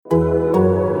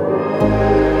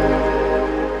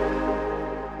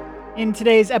In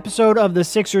today's episode of the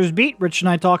Sixers Beat, Rich and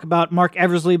I talk about Mark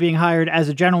Eversley being hired as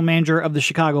a general manager of the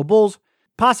Chicago Bulls,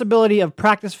 possibility of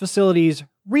practice facilities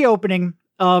reopening,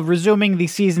 of resuming the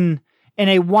season in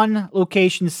a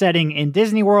one-location setting in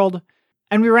Disney World,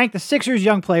 and we rank the Sixers'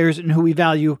 young players and who we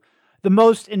value the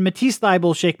most in Matisse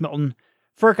Thybulle, Shake Milton,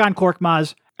 Furkan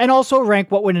Korkmaz, and also rank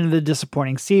what went into the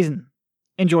disappointing season.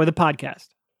 Enjoy the podcast.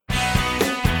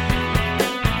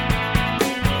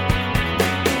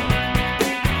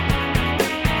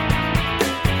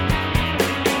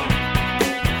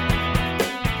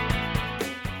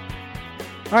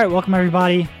 All right, welcome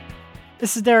everybody.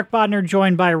 This is Derek Bodner,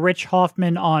 joined by Rich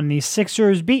Hoffman on the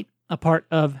Sixers Beat, a part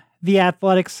of the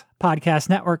Athletics Podcast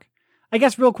Network. I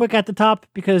guess real quick at the top,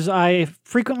 because I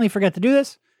frequently forget to do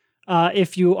this,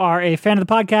 if you are a fan of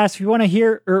the podcast, if you want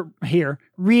to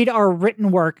read our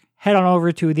written work, head on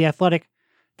over to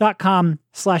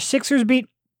theathletic.com/SixersBeat.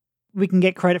 We can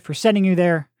get credit for sending you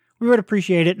there. We would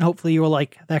appreciate it, and hopefully you will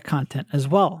like that content as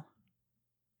well.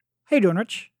 How you doing,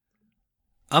 Rich?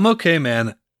 I'm okay,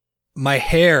 man. My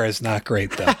hair is not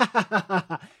great, though.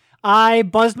 I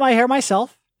buzzed my hair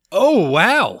myself. Oh,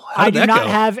 wow. I do not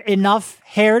have enough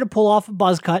hair to pull off a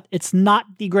buzz cut. It's not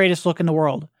the greatest look in the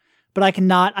world, but I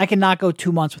cannot go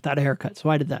 2 months without a haircut, so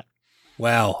I did that.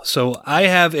 Wow. So I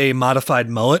have a modified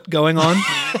mullet going on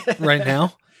right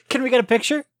now. Can we get a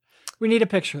picture? We need a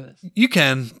picture of this. You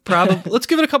can. Probably. Let's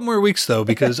give it a couple more weeks, though,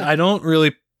 because I don't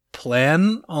really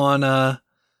plan on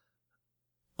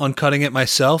cutting it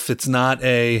myself. It's not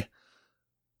a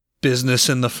business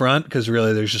in the front, because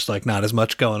really there's just like not as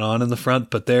much going on in the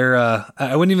front, but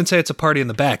I wouldn't even say it's a party in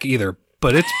the back either,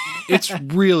 but it's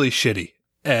really shitty.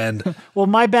 And well,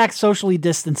 my back socially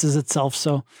distances itself,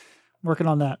 so working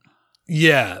on that.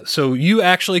 Yeah. So you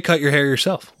actually cut your hair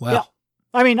yourself. Wow. Yeah.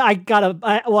 I mean, I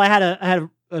had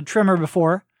a trimmer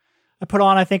before. I put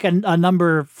on, I think, a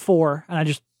number 4, and I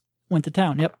just went to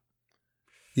town. Yep.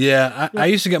 Yeah, I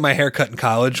used to get my hair cut in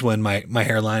college when my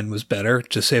hairline was better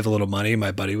to save a little money.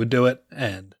 My buddy would do it,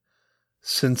 and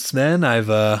since then I've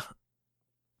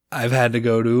had to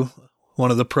go to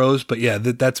one of the pros. But yeah,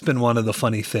 that's been one of the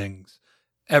funny things.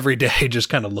 Every day, just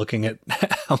kind of looking at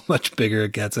how much bigger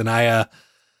it gets, and I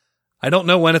don't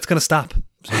know when it's going to stop.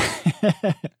 So.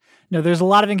 No, there's a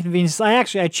lot of inconvenience.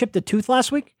 I chipped a tooth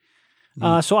last week,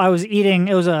 so I was eating.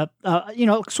 It was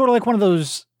sort of like one of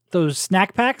those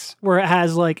snack packs where it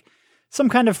has like some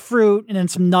kind of fruit and then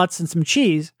some nuts and some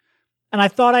cheese. And I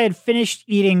thought I had finished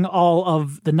eating all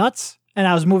of the nuts and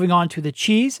I was moving on to the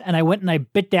cheese, and I went and I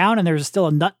bit down and there was still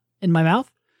a nut in my mouth.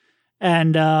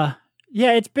 And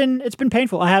it's been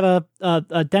painful. I have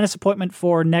a dentist appointment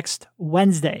for next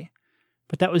Wednesday,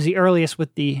 but that was the earliest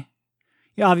with the,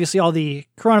 obviously all the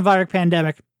coronavirus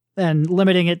pandemic and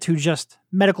limiting it to just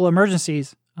medical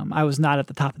emergencies. I was not at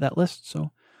the top of that list.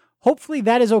 So hopefully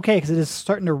that is okay, because it is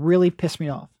starting to really piss me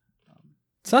off.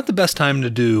 It's not the best time to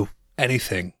do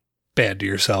anything bad to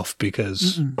yourself,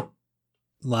 because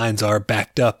lines are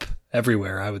backed up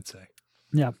everywhere, I would say.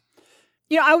 Yeah.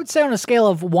 I would say on a scale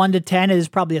of 1 to 10, it is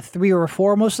probably a 3 or a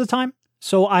 4 most of the time.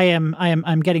 So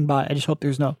I'm getting by. I just hope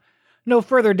there's no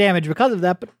further damage because of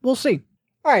that, but we'll see.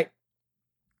 All right.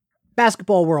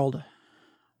 Basketball world.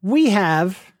 We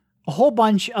have a whole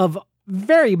bunch of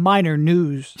very minor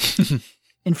news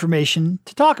information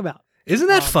to talk about. Isn't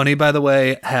that funny, by the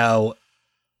way, how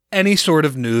any sort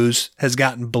of news has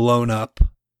gotten blown up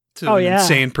to an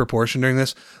insane proportion during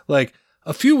this? Like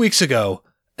a few weeks ago,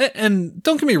 and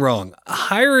don't get me wrong,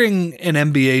 hiring an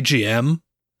NBA GM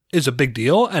is a big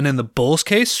deal. And in the Bulls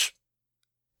case,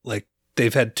 like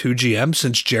they've had 2 GMs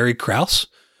since Jerry Krause,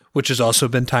 which has also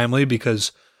been timely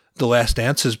because The Last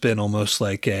Dance has been almost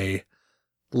like a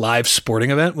live sporting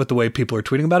event with the way people are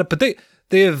tweeting about it. But they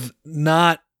have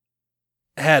not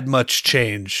had much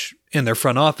change in their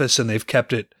front office, and they've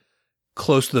kept it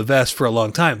close to the vest for a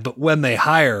long time. But when they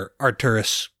hire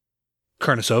Arturas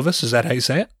Karnisovas, is that how you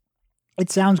say it? It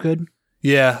sounds good.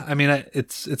 Yeah, I mean,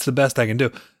 it's the best I can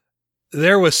do.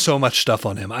 There was so much stuff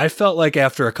on him. I felt like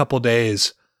after a couple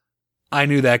days, I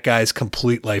knew that guy's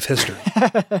complete life history.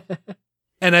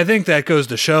 And I think that goes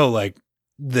to show like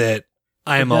that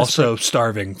I am also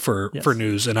starving for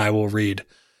news, and I will read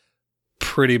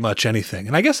pretty much anything.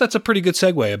 And I guess that's a pretty good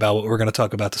segue about what we're going to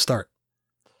talk about to start.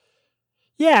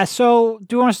 Yeah, so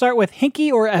do you want to start with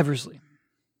Hinkie or Eversley?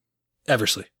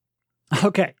 Eversley.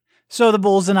 Okay, so the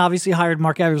Bulls then obviously hired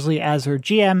Mark Eversley as her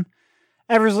GM.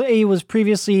 Eversley was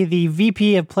previously the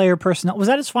VP of Player Personnel. Was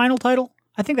that his final title?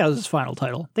 I think that was his final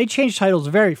title. They changed titles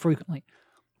very frequently.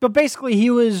 But basically, he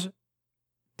was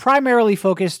primarily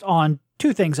focused on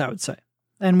 2 things, I would say.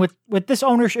 And with this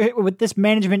ownership, with this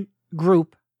management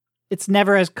group, it's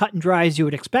never as cut and dry as you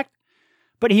would expect.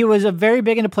 but he was very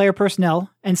big into player personnel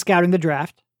and scouting the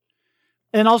draft,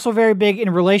 and also very big in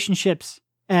relationships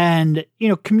and,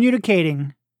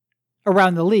 communicating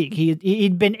around the league.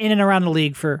 He'd been in and around the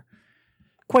league for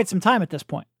quite some time at this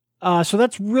point. So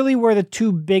that's really where the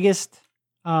two biggest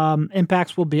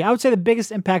impacts will be. I would say the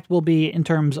biggest impact will be in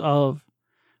terms of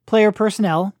player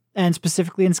personnel and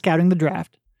specifically in scouting the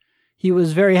draft. He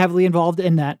was very heavily involved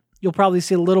in that. You'll probably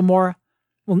see a little more.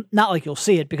 Well, not like you'll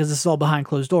see it because this is all behind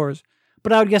closed doors.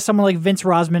 But I would guess someone like Vince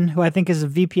Rosman, who I think is a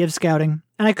VP of scouting,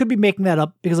 and I could be making that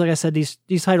up because, like I said, these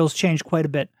titles change quite a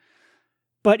bit.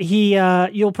 But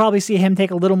you'll probably see him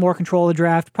take a little more control of the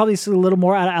draft. Probably see a little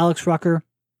more out of Alex Rucker,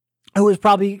 who is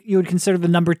probably, you would consider, the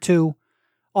number 2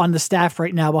 on the staff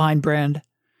right now behind Brand.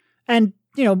 And,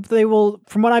 they will,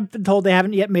 from what I've been told, they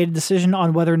haven't yet made a decision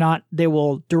on whether or not they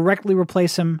will directly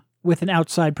replace him with an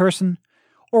outside person,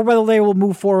 or whether they will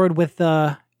move forward with,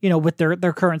 with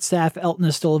their current staff. Elton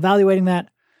is still evaluating that.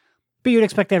 But you'd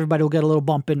expect everybody will get a little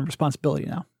bump in responsibility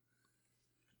now.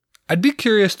 I'd be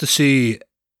curious to see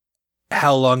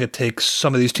how long it takes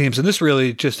some of these teams, and this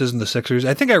really just isn't the Sixers.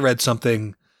 I think I read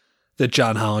something that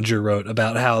John Hollinger wrote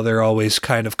about how they're always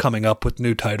kind of coming up with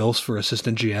new titles for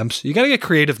assistant GMs. You got to get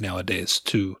creative nowadays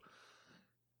to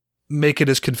make it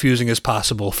as confusing as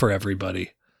possible for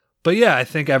everybody. But yeah, I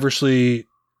think Eversley,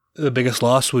 the biggest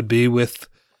loss would be with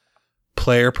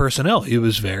player personnel. He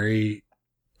was very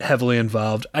heavily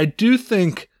involved. I do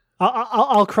think...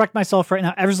 I'll correct myself right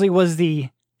now. Eversley was the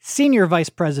senior vice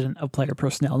president of player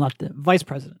personnel, not the vice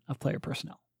president of player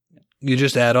personnel. You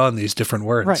just add on these different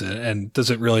words, right. And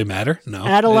does it really matter? No.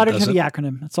 Add a letter to the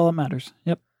acronym. That's all that matters.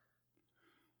 Yep.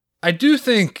 I do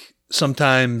think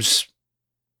sometimes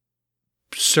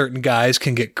certain guys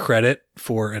can get credit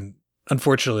for, and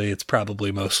unfortunately it's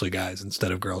probably mostly guys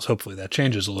instead of girls. Hopefully that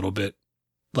changes a little bit,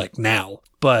 like now.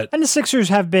 And the Sixers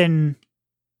have been,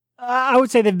 I would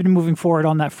say they've been moving forward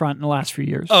on that front in the last few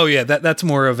years. Oh yeah, that's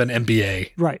more of an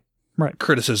NBA right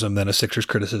criticism than a Sixers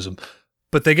criticism.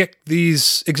 But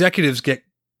these executives get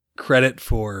credit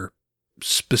for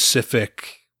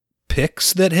specific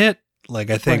picks that hit. Like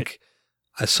I think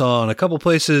I saw in a couple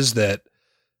places that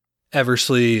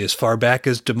Eversley as far back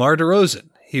as DeMar DeRozan.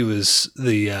 He was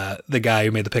the guy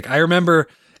who made the pick. I remember,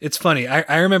 it's funny.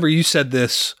 I remember you said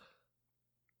this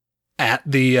at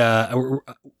the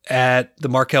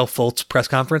Markelle Fultz press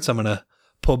conference. I'm going to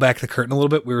pull back the curtain a little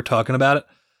bit. We were talking about it.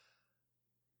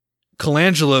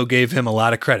 Colangelo gave him a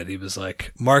lot of credit. He was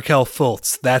like, Markelle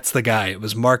Fultz, that's the guy. It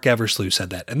was Mark Eversley who said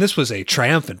that. And this was a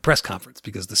triumphant press conference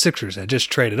because the Sixers had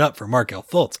just traded up for Markelle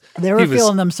Fultz. They were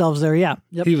feeling themselves there, yeah.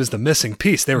 Yep. He was the missing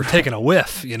piece. They were taking a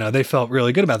whiff. They felt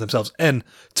really good about themselves. And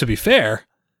to be fair,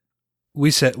 we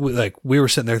were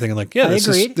sitting there thinking like, yeah, this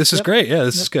is great. Yeah,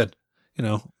 this is good.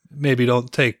 Maybe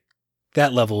don't take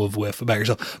that level of whiff about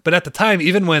yourself. But at the time,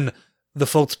 even when the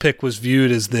Fultz pick was viewed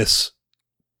as this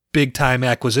big time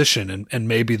acquisition and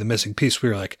maybe the missing piece, we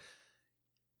were like,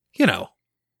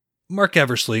 Mark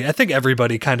Eversley, I think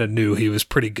everybody kind of knew he was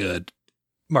pretty good.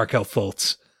 Markelle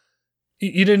Fultz.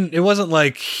 It wasn't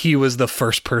like he was the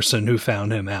first person who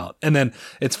found him out. And then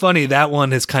it's funny, that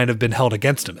one has kind of been held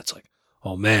against him. It's like,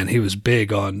 oh man, he was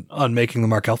big on making the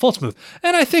Markelle Fultz move.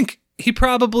 And I think he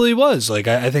probably was. Like,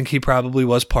 I think he probably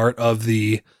was part of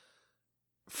the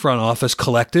front office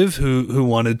collective who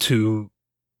wanted to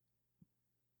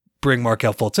bring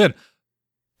Markelle Fultz in.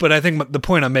 But I think the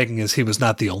point I'm making is he was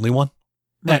not the only one.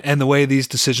 Right. And the way these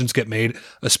decisions get made,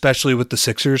 especially with the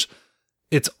Sixers,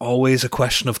 it's always a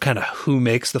question of kind of who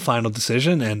makes the final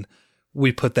decision. And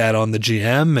we put that on the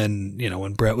GM. And,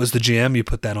 when Brett was the GM, you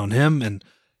put that on him. And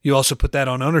you also put that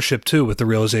on ownership too, with the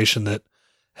realization that,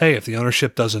 hey, if the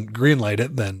ownership doesn't greenlight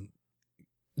it, then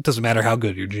it doesn't matter how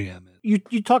good your GM is.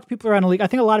 You talk to people around the league. I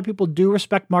think a lot of people do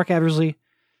respect Mark Eversley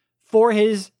for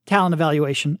his talent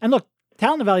evaluation. And look,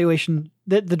 talent evaluation,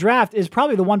 the draft is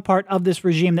probably the one part of this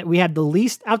regime that we had the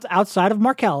least outside of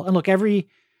Markelle. And look, every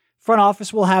front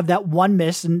office will have that one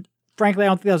miss. And frankly, I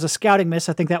don't think that was a scouting miss.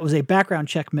 I think that was a background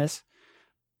check miss.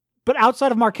 But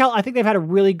outside of Markelle, I think they've had a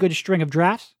really good string of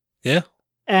drafts. Yeah.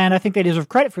 And I think they deserve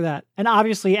credit for that. And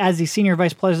obviously, as the senior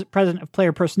vice president of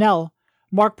player personnel,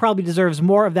 Mark probably deserves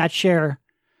more of that share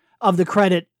of the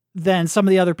credit than some of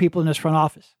the other people in this front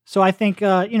office. So I think,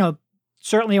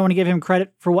 certainly I want to give him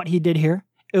credit for what he did here.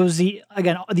 It was the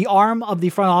arm of the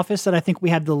front office that I think we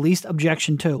had the least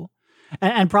objection to,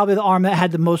 and probably the arm that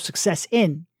had the most success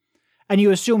in. And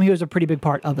you assume he was a pretty big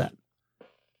part of that.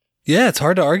 Yeah, it's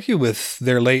hard to argue with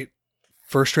their late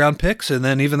first round picks and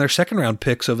then even their second round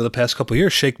picks over the past couple of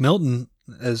years. Shake Milton,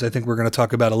 as I think we're going to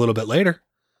talk about a little bit later,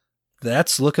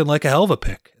 that's looking like a hell of a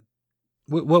pick.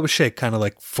 What was Shake? Kind of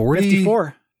like 40?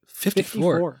 54.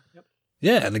 54. Yep.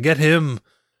 Yeah, and to get him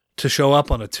to show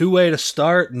up on a two-way to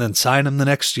start and then sign him the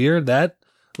next year, that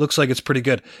looks like it's pretty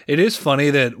good. It is funny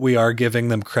that we are giving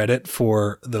them credit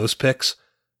for those picks.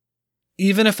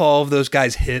 Even if all of those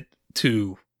guys hit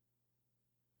to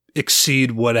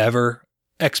exceed whatever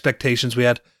expectations we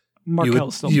had, you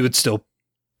would still,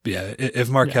 yeah, if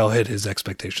Markelle hit his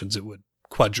expectations, it would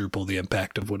quadruple the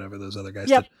impact of whatever those other guys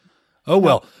did. Oh,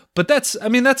 well. But that's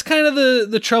kind of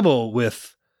the trouble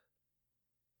with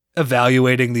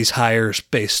evaluating these hires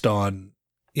based on,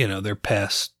 their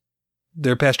past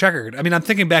track record. I mean, I'm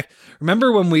thinking back.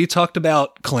 Remember when we talked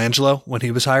about Colangelo when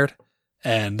he was hired?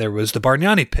 And there was the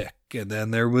Bargnani pick, and then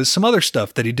there was some other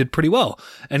stuff that he did pretty well.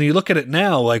 And you look at it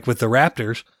now, like with the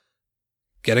Raptors,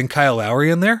 getting Kyle Lowry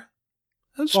in there.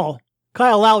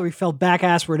 Kyle Lowry fell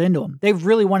back-assward into him. They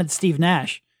really wanted Steve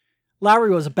Nash. Lowry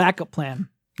was a backup plan.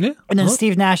 Yeah. And then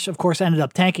Steve Nash, of course, ended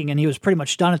up tanking, and he was pretty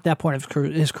much done at that point of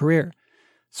his career.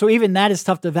 So even that is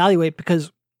tough to evaluate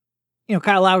because,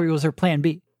 Kyle Lowry was their plan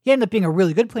B. He ended up being a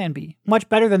really good plan B, much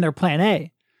better than their plan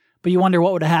A. But you wonder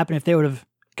what would have happened if they would have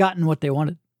gotten what they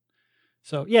wanted.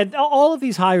 So, yeah, all of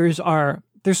these hires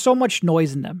there's so much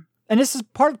noise in them. And this is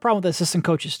part of the problem with assistant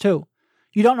coaches, too.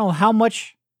 You don't know how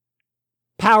much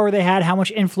power they had, how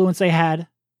much influence they had,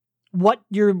 what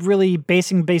you're really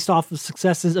based off of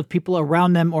successes of people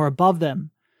around them or above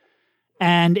them.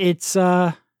 And it's,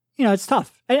 it's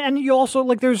tough. And you also,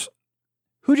 there's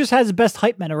who just has the best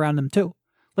hype men around them, too.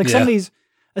 Some of these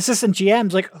assistant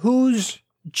GMs, whose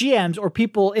GMs or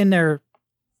people in their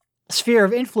sphere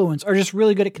of influence are just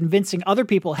really good at convincing other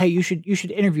people, hey, you should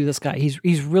interview this guy.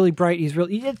 He's really bright.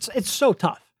 It's so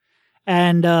tough.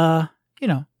 And,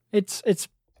 it's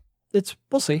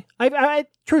we'll see. I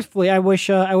truthfully, I wish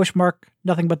Mark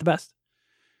nothing but the best.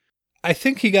 I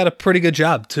think he got a pretty good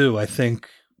job too. I think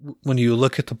when you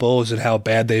look at the Bulls and how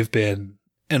bad they've been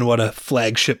and what a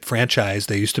flagship franchise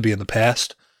they used to be in the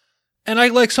past. And I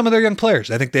like some of their young players.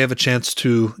 I think they have a chance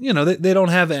to, they don't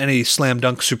have any slam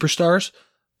dunk superstars,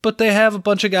 but they have a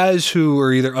bunch of guys who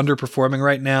are either underperforming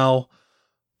right now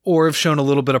or have shown a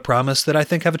little bit of promise that I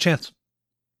think have a chance.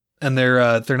 And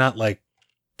they're not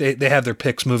they have their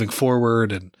picks moving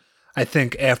forward. And I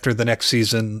think after the next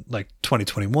season,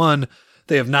 2021,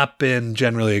 they have not been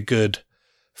generally a good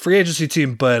free agency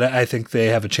team, but I think they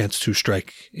have a chance to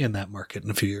strike in that market in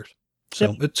a few years.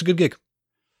 So It's a good gig.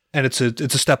 And it's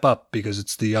a step up because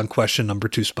it's the unquestioned number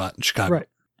 2 spot in Chicago. Right.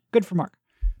 Good for Mark.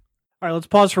 All right, let's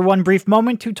pause for one brief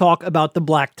moment to talk about the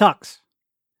Black Tux.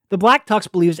 The Black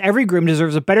Tux believes every groom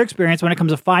deserves a better experience when it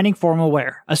comes to finding formal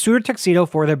wear, a suit or tuxedo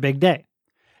for their big day.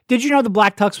 Did you know the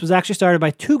Black Tux was actually started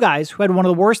by 2 guys who had one of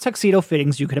the worst tuxedo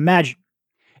fittings you could imagine?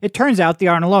 It turns out they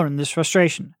aren't alone in this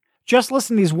frustration. Just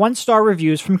listen to these 1-star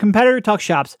reviews from competitor tux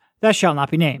shops that shall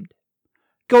not be named.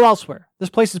 Go elsewhere. This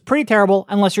place is pretty terrible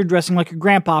unless you're dressing like your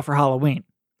grandpa for Halloween.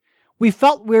 We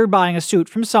felt we were buying a suit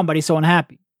from somebody so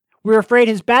unhappy. We were afraid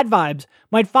his bad vibes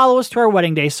might follow us to our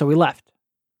wedding day, so we left.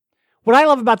 What I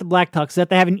love about the Black Tux is that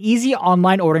they have an easy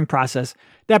online ordering process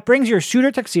that brings your suit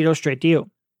or tuxedo straight to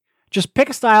you. Just pick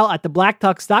a style at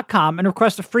theblacktux.com and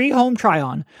request a free home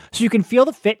try-on so you can feel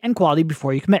the fit and quality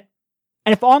before you commit.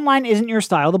 And if online isn't your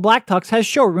style, the Black Tux has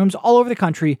showrooms all over the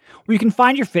country where you can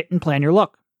find your fit and plan your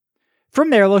look. From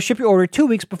there, they'll ship your order 2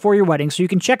 weeks before your wedding so you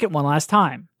can check it one last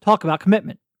time. Talk about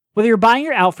commitment. Whether you're buying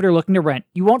your outfit or looking to rent,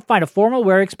 you won't find a formal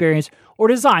wear experience or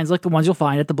designs like the ones you'll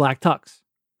find at the Black Tux.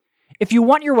 If you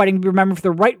want your wedding to be remembered for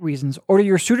the right reasons, order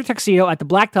your suit or tuxedo at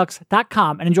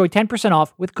theblacktux.com and enjoy 10%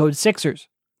 off with code SIXERS.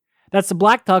 That's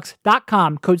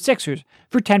theblacktux.com, code SIXERS,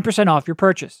 for 10% off your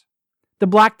purchase. The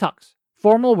Black Tux,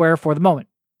 formal wear for the moment.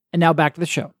 And now back to the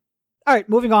show. All right,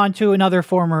 moving on to another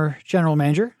former general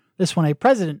manager, this one a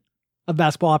president of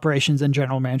basketball operations and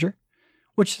general manager,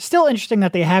 which is still interesting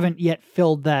that they haven't yet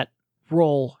filled that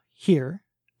role here.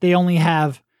 They only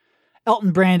have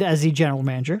Elton Brand as the general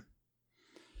manager.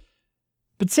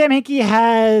 But Sam Hinkie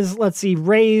has,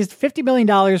 raised $50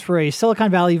 million for a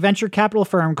Silicon Valley venture capital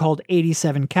firm called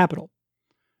 87 Capital.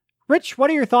 Rich, what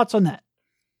are your thoughts on that?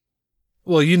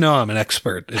 Well, I'm an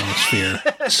expert in this sphere,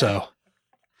 so.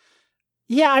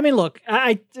 Yeah, I mean, look,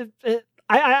 I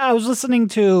was listening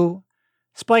to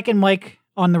Spike and Mike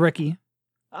on the Ricky.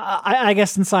 I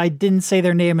guess since I didn't say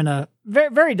their name very,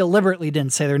 very deliberately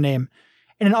didn't say their name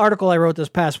in an article I wrote this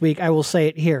past week, I will say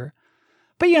it here.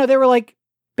 But, they were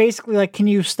basically can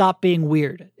you stop being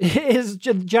weird? Is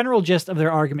the general gist of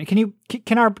their argument.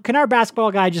 Can our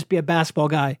basketball guy just be a basketball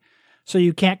guy so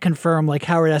you can't confirm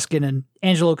Howard Eskin and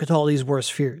Angelo Cataldi's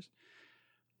worst fears?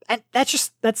 And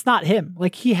that's not him.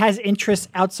 He has interests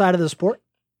outside of the sport.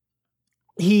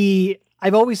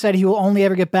 I've always said he will only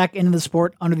ever get back into the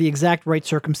sport under the exact right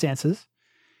circumstances.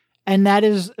 And that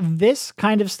is, this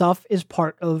kind of stuff is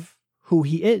part of who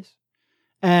he is.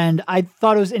 And I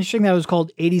thought it was interesting that it was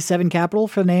called 87 Capital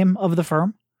for the name of the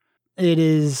firm. It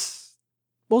is,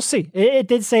 we'll see. It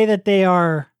did say that they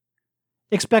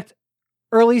expect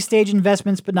early stage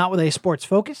investments, but not with a sports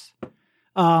focus.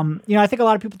 I think a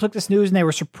lot of people took this news and they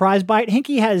were surprised by it.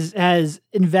 Hinkie has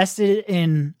invested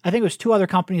in, I think it was 2 other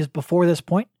companies before this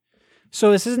point.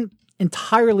 So this isn't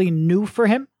entirely new for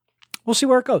him. We'll see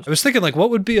where it goes. I was thinking, like, what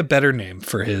would be a better name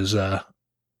for his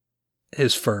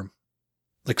firm?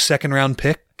 Like second round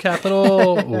pick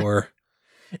capital or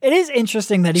it is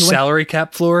interesting that he salary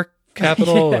cap floor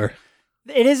capital or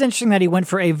it is interesting that he went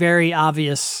for a very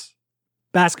obvious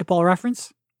basketball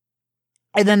reference.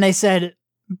 And then they said,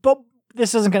 but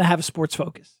this isn't going to have a sports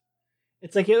focus.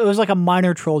 It's like, it was like a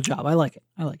minor troll job. I like it.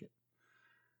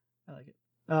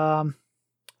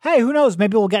 Hey, who knows?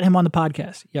 Maybe we'll get him on the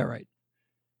podcast. Yeah, right.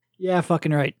 Yeah,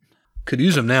 fucking right. Could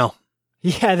use him now.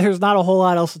 Yeah, there's not a whole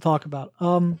lot else to talk about.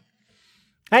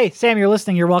 Hey, Sam, you're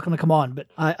listening. You're welcome to come on. But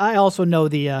I also know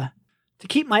to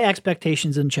keep my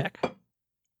expectations in check.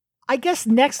 I guess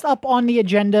next up on the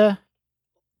agenda,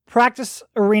 practice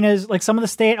arenas, like some of the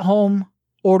stay-at-home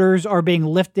orders are being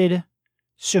lifted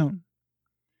soon,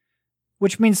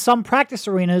 which means some practice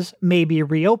arenas may be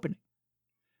reopening.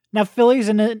 Now, Philly's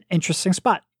in an interesting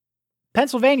spot.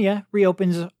 Pennsylvania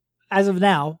reopens, as of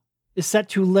now, is set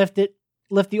to lift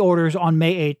the orders on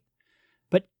May 8th.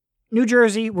 But New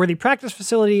Jersey, where the practice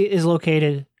facility is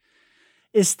located,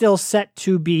 is still set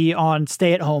to be on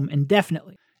stay-at-home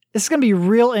indefinitely. This is going to be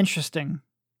real interesting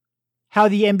how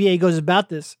the NBA goes about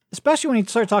this, especially when you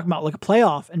start talking about like a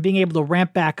playoff and being able to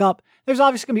ramp back up. There's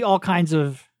obviously going to be all kinds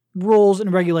of rules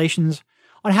and regulations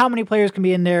on how many players can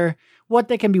be in there, what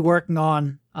they can be working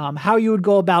on, how you would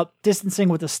go about distancing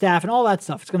with the staff and all that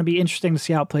stuff. It's going to be interesting to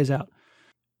see how it plays out.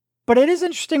 But it is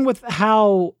interesting with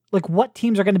how, like, what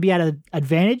teams are going to be at an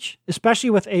advantage, especially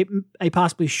with a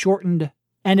possibly shortened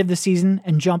end of the season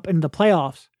and jump into the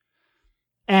playoffs.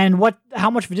 And how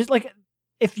much of it is, like,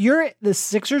 if you're the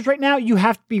Sixers right now, you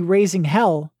have to be raising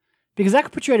hell because that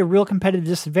could put you at a real competitive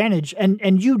disadvantage,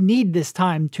 and you need this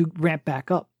time to ramp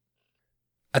back up.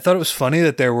 I thought it was funny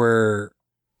that there were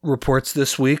reports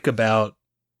this week about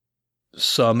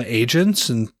some agents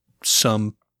and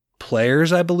some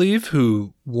players, I believe,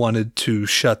 who wanted to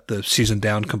shut the season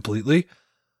down completely.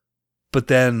 But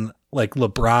then, like,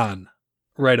 LeBron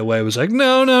right away was like,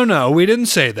 no, we didn't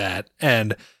say that.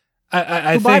 And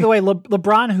I think, by the way,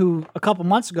 LeBron, who a couple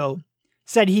months ago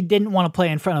said he didn't want to play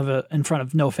in front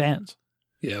of no fans.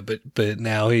 Yeah, but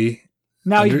now he's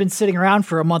been sitting around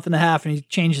for a month and a half and he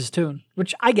changed his tune,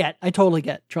 which I totally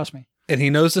get. Trust me. And he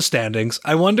knows the standings.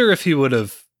 I wonder if he would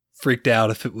have freaked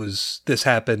out if this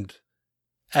happened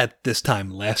at this time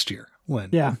last year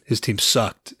when his team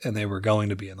sucked and they were going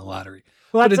to be in the lottery.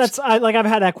 Well, I've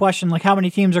had that question, like how many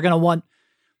teams are going to want,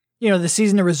 the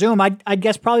season to resume. I'd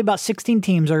guess probably about 16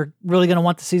 teams are really going to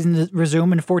want the season to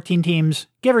resume, and 14 teams,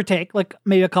 give or take, like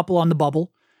maybe a couple on the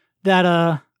bubble,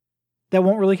 that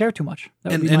won't really care too much.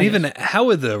 And even how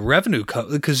would the revenue come?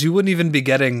 Because you wouldn't even be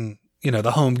getting,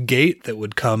 the home gate that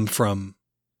would come from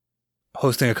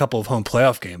hosting a couple of home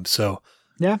playoff games. So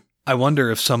yeah, I wonder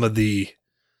if some of the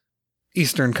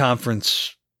Eastern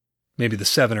Conference, maybe the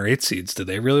 7 or 8 seeds, do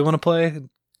they really want to play and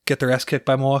get their ass kicked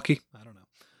by Milwaukee? I don't know.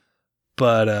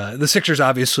 But the Sixers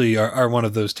obviously are one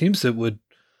of those teams that would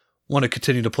want to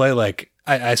continue to play. Like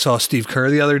I saw Steve Kerr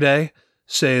the other day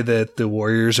say that the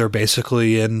Warriors are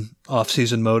basically in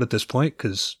off-season mode at this point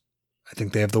because I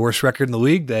think they have the worst record in the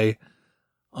league. They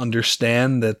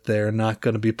understand that they're not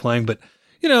going to be playing. But,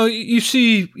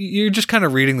 you're just kind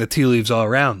of reading the tea leaves all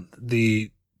around.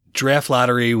 The draft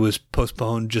lottery was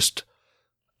postponed just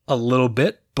a little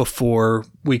bit before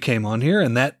we came on here,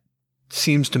 and that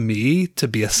seems to me to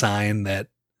be a sign that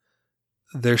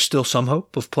there's still some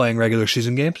hope of playing regular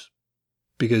season games,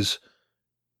 because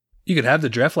you could have the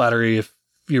draft lottery if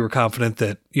you were confident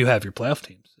that you have your playoff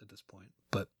teams at this point,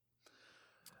 but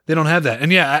they don't have that.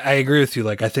 And yeah, I agree with you.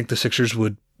 Like, I think the Sixers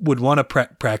would want to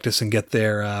practice and get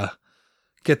their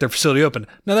facility open.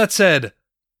 Now, that said,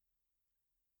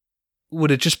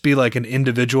 would it just be like an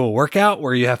individual workout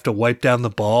where you have to wipe down the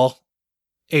ball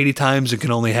 80 times and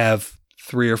can only have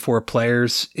 3 or 4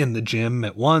 players in the gym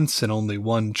at once and only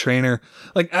one trainer?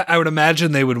 Like, I would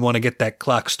imagine they would want to get that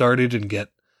clock started and get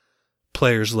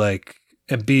players like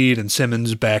Embiid and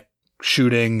Simmons back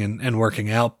shooting and working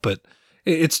out, but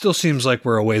it still seems like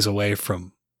we're a ways away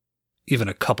from even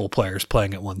a couple players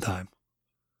playing at one time.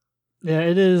 Yeah,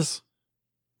 it is.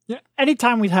 Yeah,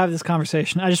 anytime we have this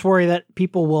conversation, I just worry that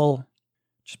people will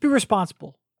just be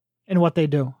responsible in what they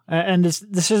do and this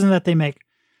decision that they make.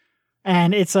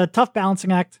 And it's a tough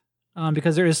balancing act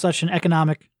because there's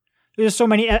so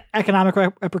many economic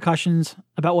repercussions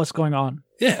about what's going on.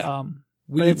 Yeah.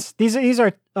 But these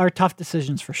are tough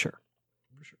decisions for sure.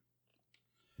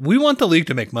 We want the league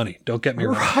to make money. Don't get me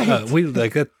wrong. Right. We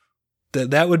like it.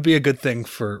 That would be a good thing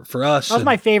for us. That was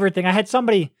my favorite thing. I had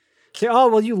somebody say, "Oh,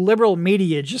 well, you liberal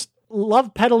media just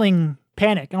love peddling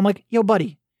panic." And I'm like, "Yo,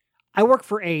 buddy, I work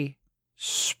for I'm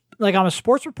a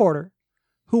sports reporter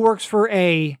who works for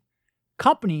a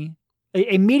company,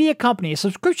 a media company, a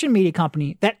subscription media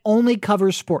company that only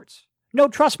covers sports. No,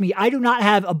 trust me, I do not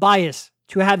have a bias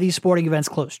to have these sporting events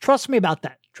closed. Trust me about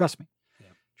that. Trust me. Yeah.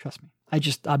 Trust me.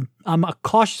 I'm a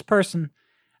cautious person,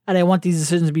 and I want these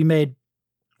decisions to be made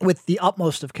with the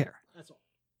utmost of care. That's all.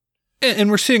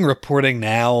 And we're seeing reporting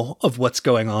now of what's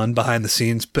going on behind the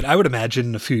scenes, but I would imagine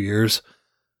in a few years,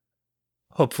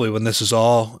 hopefully when this is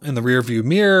all in the rearview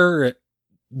mirror,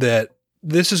 that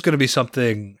this is going to be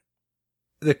something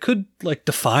that could like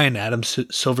define Adam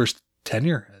Silver's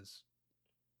tenure as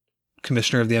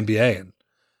commissioner of the NBA. And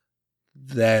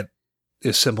that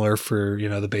is similar for,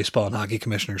 the baseball and hockey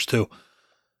commissioners too.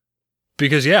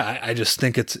 Because I just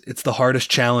think it's the hardest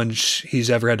challenge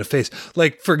he's ever had to face.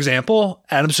 Like, for example,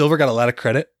 Adam Silver got a lot of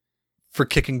credit for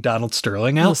kicking Donald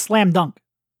Sterling out. It was a slam dunk.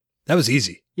 That was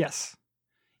easy. Yes.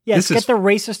 Yes, get the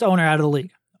racist owner out of the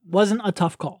league. Wasn't a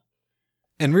tough call.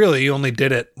 And really, he only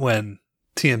did it when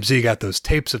TMZ got those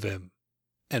tapes of him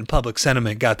and public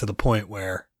sentiment got to the point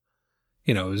where,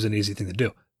 it was an easy thing to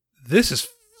do. This is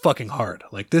fucking hard.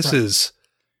 Like, this is...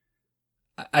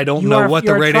 I don't know what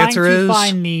the right answer is. You're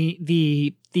trying to find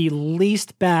the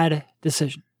least bad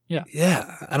decision. Yeah.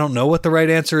 Yeah. I don't know what the right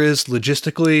answer is.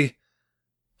 Logistically,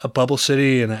 a bubble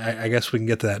city, and I guess we can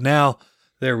get to that now.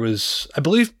 There was, I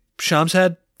believe Shams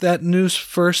had that news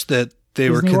first that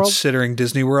they were considering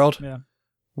Disney World. Yeah.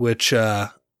 Which, has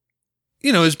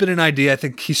been an idea. I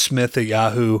think Keith Smith at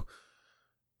Yahoo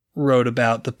wrote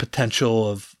about the potential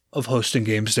of hosting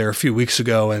games there a few weeks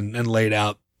ago and laid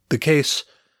out the case.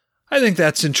 I think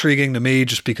that's intriguing to me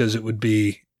just because it would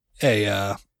be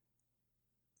a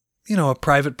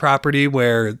private property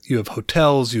where you have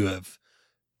hotels, you have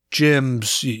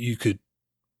gyms, you could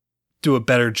do a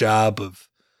better job of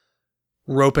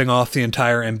roping off the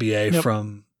entire NBA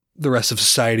from the rest of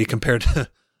society compared to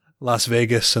Las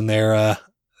Vegas and their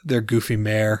goofy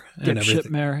mayor and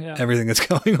everything that's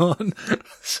going on.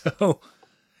 So,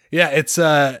 yeah, it's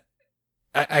I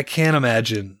can't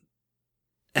imagine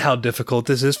how difficult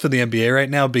this is for the NBA right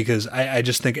now because I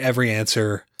just think every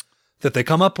answer that they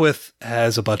come up with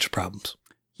has a bunch of problems.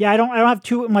 Yeah, I don't have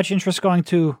too much interest going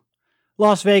to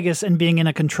Las Vegas and being in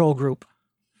a control group.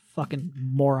 Fucking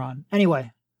moron.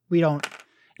 Anyway,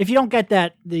 if you don't get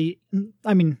that, it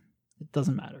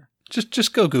doesn't matter.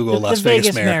 Just go Google Las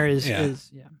Vegas mayor. Is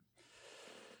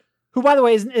who, by the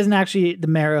way, isn't actually the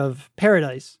mayor of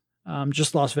Paradise,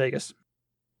 just Las Vegas.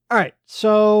 All right,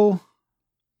 so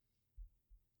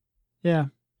yeah,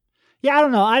 I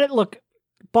don't know. Look,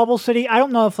 Bubble City. I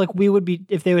don't know if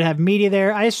they would have media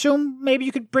there. I assume maybe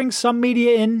you could bring some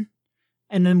media in,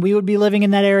 and then we would be living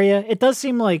in that area. It does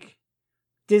seem like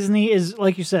Disney is,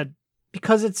 like you said,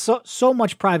 because it's so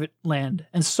much private land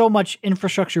and so much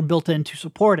infrastructure built in to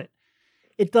support it.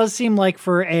 It does seem like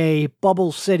for a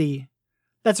bubble city,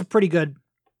 that's a pretty good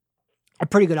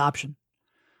option.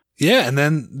 Yeah, and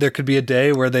then there could be a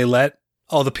day where they let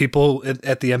all the people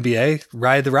at the NBA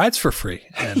ride the rides for free.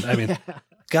 And I mean,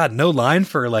 God, no line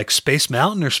for like Space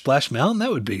Mountain or Splash Mountain.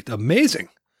 That would be amazing.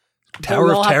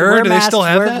 Tower of Terror. Do they still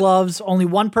have that? Gloves. Only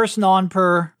one person on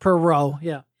per row.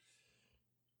 Yeah.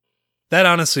 That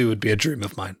honestly would be a dream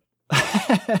of mine.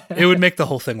 It would make the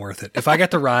whole thing worth it. If I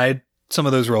got to ride some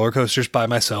of those roller coasters by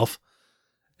myself,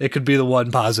 it could be the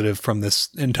one positive from this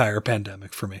entire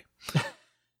pandemic for me.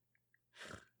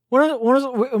 When was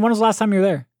the last time you were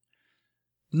there?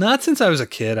 Not since I was a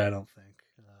kid, I don't think.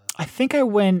 I think I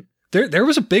went... There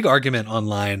was a big argument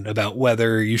online about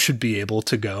whether you should be able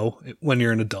to go when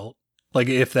you're an adult. Like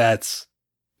if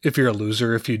you're a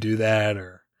loser, if you do that,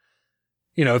 or,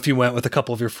 if you went with a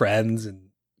couple of your friends and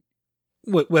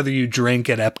whether you drink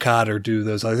at Epcot or do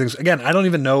those other things. Again, I don't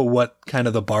even know what kind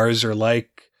of the bars are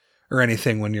like or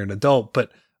anything when you're an adult,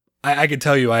 but I can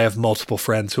tell you I have multiple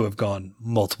friends who have gone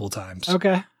multiple times.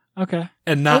 Okay.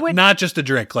 And not just to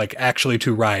drink, like actually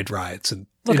to ride rides and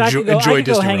enjoy I could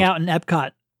Disney go hang World. out in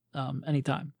Epcot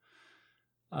anytime.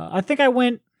 I think I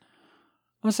went,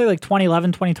 I want to say like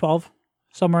 2011, 2012,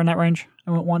 somewhere in that range.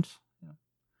 I went once.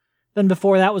 Then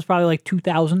before that was probably like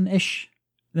 2000-ish.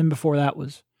 Then before that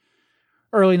was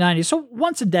early 90s. So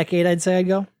once a decade, I'd say I'd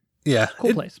go. Yeah.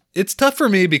 Cool place. It's tough for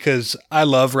me because I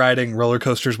love riding roller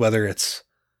coasters, whether it's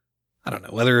I don't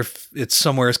know, whether if it's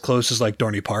somewhere as close as like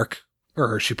Dorney Park or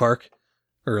Hershey Park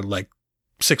or like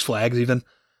Six Flags even,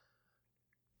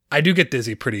 I do get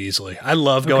dizzy pretty easily. I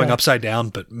love going upside down,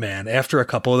 but man, after a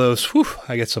couple of those,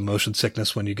 I get some motion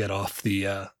sickness when you get off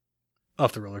the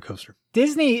roller coaster.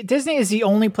 Disney is the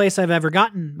only place I've ever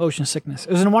gotten motion sickness.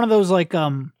 It was in one of those like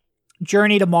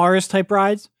Journey to Mars type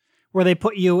rides where they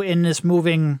put you in this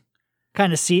moving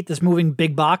kind of seat, this moving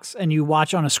big box, and you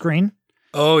watch on a screen.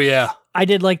 Oh yeah. I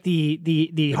did like the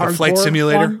like hardcore a flight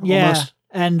simulator one. Yeah. almost.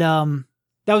 And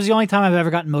that was the only time I've ever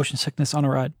gotten motion sickness on a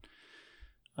ride.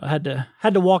 I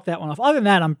had to walk that one off. Other than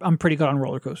that, I'm pretty good on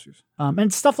roller coasters.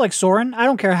 And stuff like Soarin', I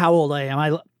don't care how old I am.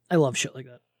 I love shit like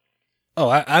that. Oh,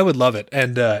 I would love it.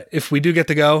 And if we do get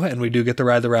to go and we do get to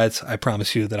ride the rides, I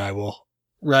promise you that I will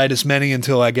ride as many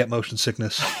until I get motion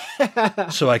sickness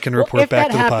so I can report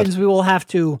back to the pod. If that happens, we will have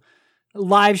to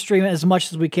live stream it as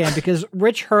much as we can because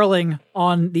Rich hurling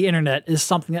on the internet is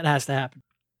something that has to happen.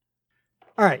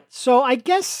 All right, so I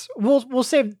guess we'll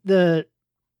save the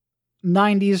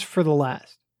 90s for the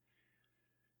last.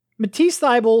 Matisse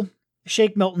Thybulle,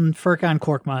 Shake Milton, Furkan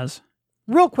Korkmaz.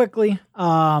 Real quickly,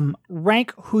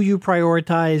 rank who you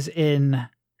prioritize in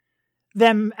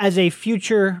them as a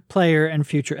future player and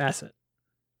future asset.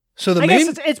 So I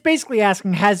guess it's basically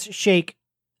asking, has Shake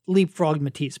leapfrogged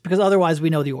Matisse? Because otherwise we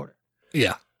know the order.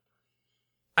 Yeah.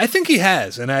 I think he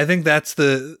has, and I think that's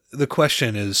the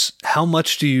question is, how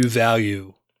much do you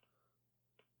value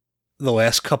the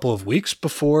last couple of weeks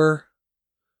before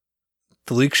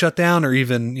the league shut down, or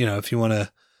even, if you want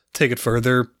to take it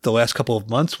further, the last couple of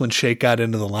months when Shake got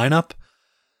into the lineup?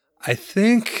 I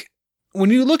think when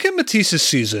you look at Matisse's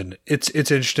season, it's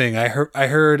interesting. I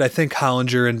heard I think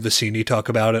Hollinger and Vicini talk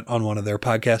about it on one of their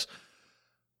podcasts,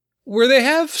 where they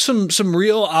have some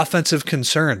real offensive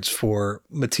concerns for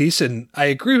Matisse, and I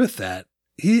agree with that.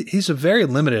 He's a very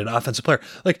limited offensive player.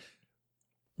 Like,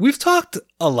 we've talked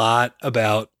a lot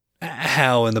about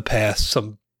how in the past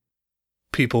some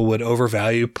people would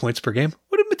overvalue points per game.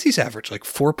 What did Matisse average? Like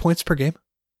 4 points per game?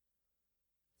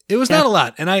 It was not a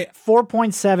lot. And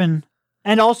 4.7,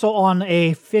 and also on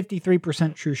a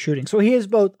 53% true shooting. So he is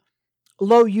both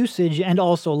low usage and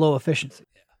also low efficiency.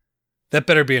 That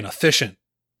better be an efficient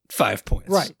 5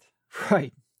 points.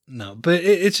 Right. No, but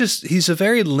it's just, he's a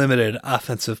very limited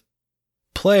offensive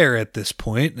player at this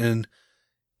point. And,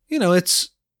 it's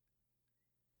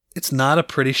not a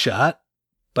pretty shot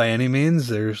by any means.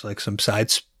 There's like some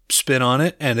side spin on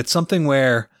it. And it's something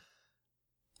where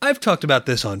I've talked about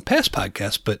this on past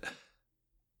podcasts, but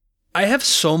I have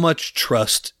so much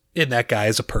trust in that guy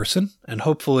as a person. And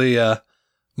hopefully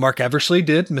Mark Eversley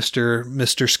did,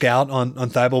 Mr. Scout on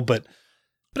Thybulle, but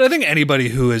I think anybody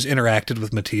who has interacted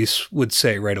with Matisse would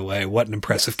say right away, what an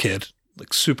impressive kid.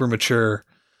 Like, super mature,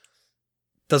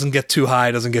 doesn't get too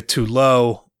high, doesn't get too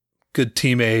low, good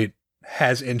teammate,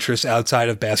 has interests outside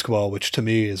of basketball, which to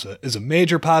me is a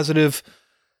major positive.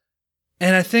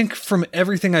 And I think from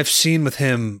everything I've seen with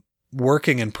him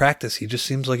working in practice, he just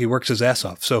seems like he works his ass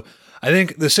off. So I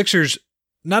think the Sixers,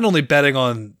 not only betting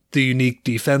on the unique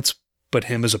defense, but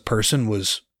him as a person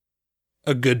was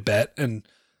a good bet and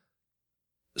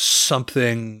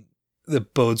something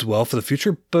that bodes well for the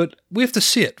future, but we have to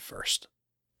see it first.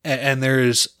 And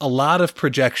there's a lot of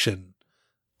projection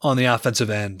on the offensive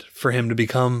end for him to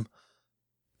become,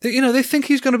 they think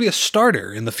he's going to be a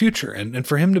starter in the future. And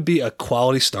for him to be a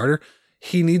quality starter,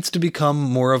 he needs to become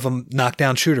more of a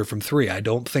knockdown shooter from three. I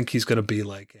don't think he's going to be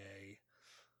like a,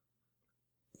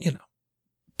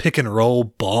 pick and roll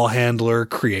ball handler,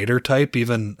 creator type,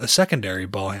 even a secondary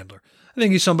ball handler. I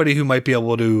think he's somebody who might be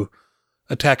able to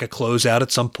attack a closeout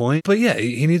at some point. But yeah,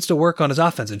 he needs to work on his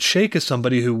offense. And Shake is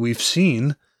somebody who we've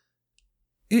seen,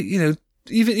 even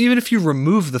if you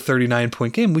remove the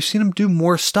 39-point game, we've seen him do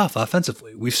more stuff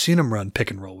offensively. We've seen him run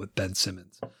pick and roll with Ben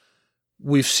Simmons.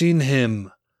 We've seen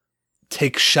him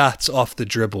take shots off the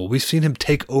dribble. We've seen him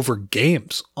take over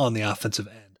games on the offensive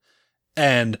end.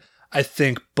 And I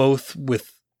think both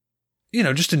with,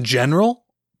 just in general,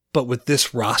 but with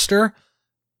this roster,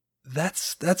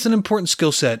 that's an important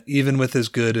skill set, even with as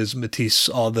good as Matisse,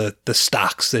 all the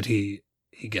stocks that he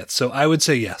gets. So I would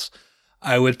say yes.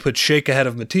 I would put Shake ahead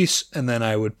of Matisse, and then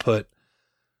I would put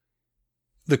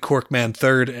the Korkman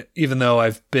third, even though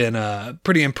I've been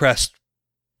pretty impressed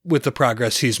with the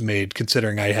progress he's made,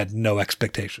 considering I had no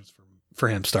expectations for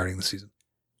him starting the season.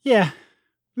 Yeah.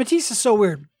 Matisse is so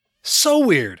weird. So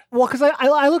weird. Well, because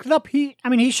I looked it up. He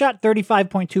shot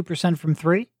 35.2% from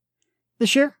three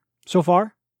this year so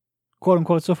far, quote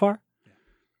unquote so far,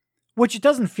 which it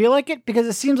doesn't feel like it because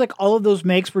it seems like all of those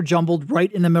makes were jumbled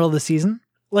right in the middle of the season.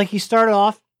 Like he started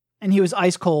off and he was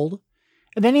ice cold,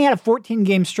 And then he had a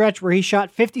 14-game stretch where he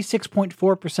shot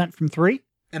 56.4% from three.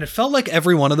 And it felt like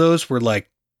every one of those were like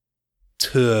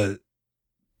to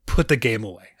put the game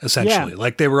away, essentially. Yeah.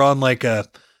 Like they were on like a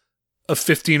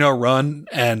 15-0 run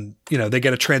and, they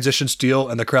get a transition steal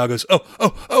and the crowd goes,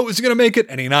 oh, is he going to make it?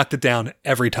 And he knocked it down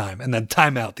every time and then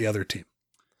timeout the other team.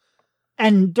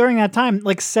 And during that time,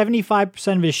 like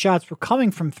 75% of his shots were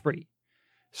coming from three.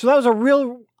 So that was a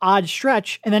real odd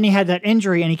stretch. And then he had that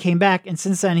injury and he came back. And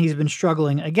since then he's been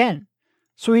struggling again.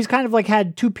 So he's kind of like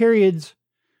had 2 periods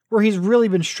where he's really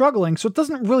been struggling. So it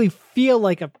doesn't really feel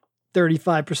like a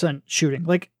 35% shooting.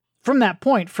 Like from that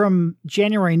point, from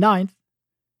January 9th,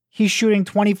 he's shooting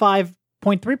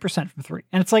 25.3% from three.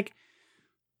 And it's like,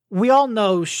 we all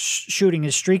know shooting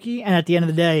is streaky. And at the end of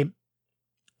the day,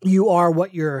 you are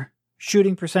what your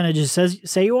shooting percentages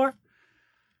say you are.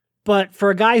 But for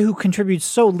a guy who contributes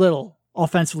so little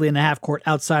offensively in the half court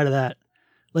outside of that,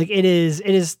 like it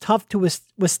is tough to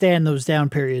withstand those down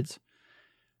periods.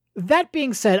 That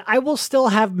being said, I will still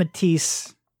have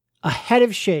Matisse ahead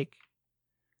of Shake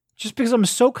just because I'm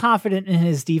so confident in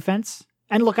his defense.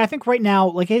 And look, I think right now,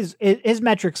 like his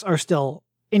metrics are still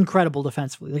incredible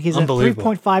defensively. Like he's a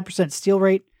 3.5% steal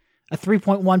rate, a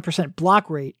 3.1% block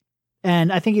rate,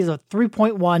 and I think he's a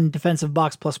 3.1 defensive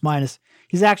box plus minus.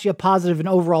 He's actually a positive in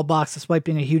overall box despite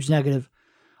being a huge negative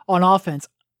on offense.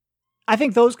 I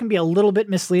think those can be a little bit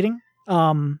misleading,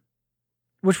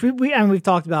 which we've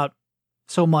talked about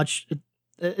so much.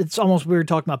 It's almost weird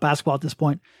talking about basketball at this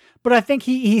point. But I think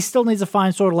he still needs to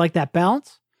find sort of like that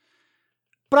balance.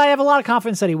 But I have a lot of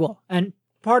confidence that he will. And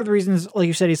part of the reason is, like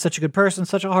you said, he's such a good person,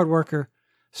 such a hard worker,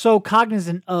 so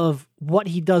cognizant of what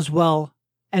he does well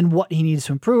and what he needs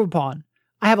to improve upon.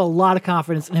 I have a lot of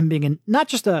confidence in him being not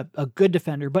just a good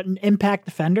defender, but an impact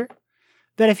defender,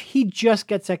 that if he just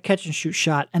gets that catch and shoot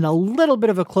shot and a little bit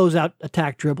of a closeout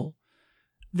attack dribble,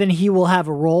 then he will have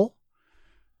a role.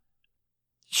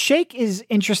 Shake is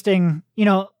interesting.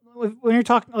 When you're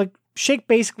talking, like Shake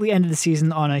basically ended the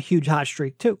season on a huge hot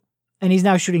streak too. And he's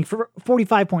now shooting for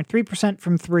 45.3%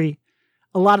 from three.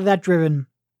 A lot of that driven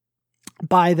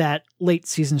by that late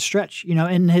season stretch.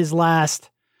 In his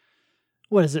last,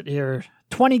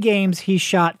 20 games, he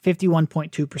shot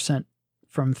 51.2%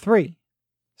 from three.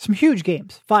 Some huge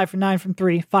games. 5 for 9 from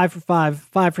three, 5 for 5,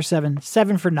 5 for 7,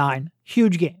 7 for 9.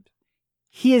 Huge games.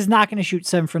 He is not going to shoot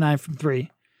 7 for 9 from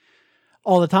three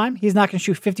all the time. He's not going to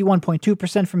shoot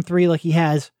 51.2% from three like he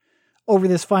has over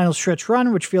this final stretch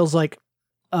run, which feels like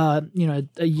a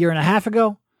year and a half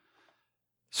ago.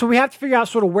 So we have to figure out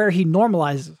sort of where he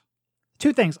normalizes.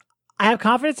 2 things. I have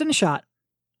confidence in the shot.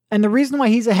 And the reason why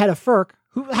he's ahead of Furk,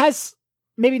 who has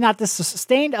maybe not this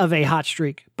sustained of a hot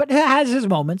streak, but has his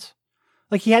moments.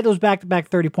 Like he had those back-to-back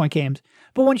 30-point games.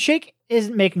 But when Shake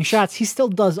isn't making shots, he still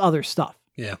does other stuff.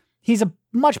 Yeah. He's a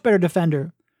much better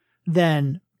defender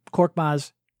than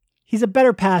Korkmaz. He's a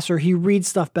better passer. He reads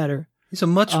stuff better. He's a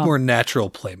much more natural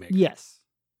playmaker. Yes.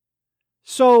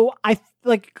 So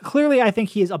clearly I think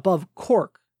he is above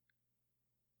Cork,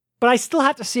 but I still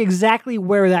have to see exactly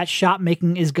where that shot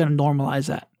making is going to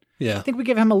normalize at. Yeah. I think we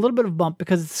give him a little bit of a bump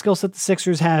because the skill set the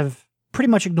Sixers have pretty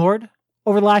much ignored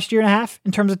over the last year and a half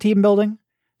in terms of team building.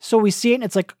 So we see it and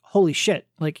it's like, holy shit,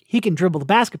 like he can dribble the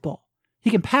basketball.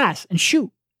 He can pass and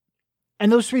shoot.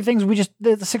 And those 3 things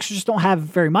the Sixers just don't have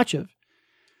very much of.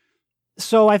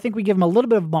 So I think we give him a little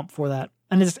bit of a bump for that.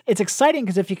 And it's exciting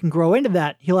because if he can grow into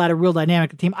that, he'll add a real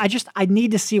dynamic to the team. I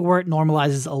need to see where it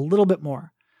normalizes a little bit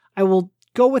more. I will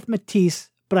go with Matisse,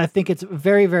 but I think it's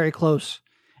very, very close.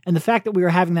 And the fact that we were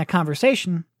having that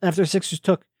conversation after the Sixers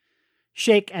took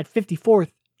Shake at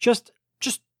 54th, just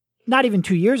not even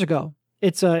 2 years ago,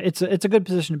 it's a good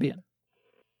position to be in.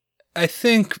 I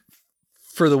think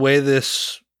for the way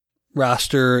this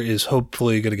roster is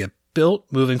hopefully going to get built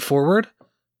moving forward,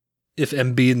 if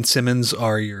Embiid and Simmons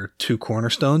are your 2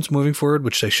 cornerstones moving forward,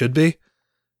 which they should be,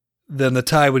 then the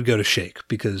tie would go to Shake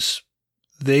because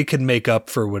they can make up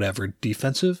for whatever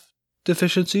defensive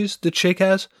deficiencies that Shake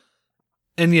has.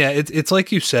 And yeah, it's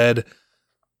like you said,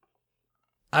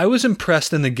 I was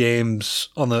impressed in the games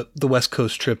on the West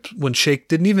Coast trip when Shake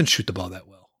didn't even shoot the ball that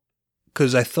well.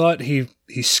 Because I thought he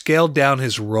scaled down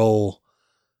his role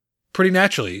pretty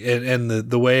naturally. And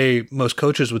the way most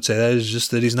coaches would say that is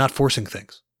just that he's not forcing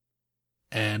things.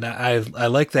 And I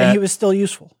like that. And he was still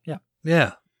useful. Yeah.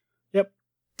 Yeah. Yep.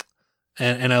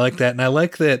 And I like that. And I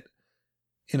like that,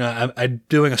 I'm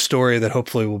doing a story that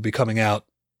hopefully will be coming out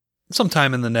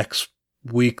sometime in the next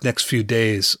week, next few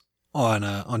days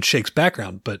on Shake's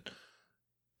background. But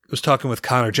I was talking with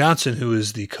Connor Johnson, who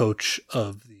is the coach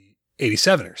of the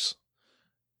 87ers.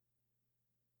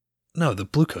 No, the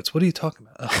Bluecoats. What are you talking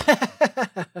about?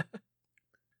 Oh.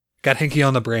 got hinky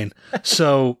on the brain.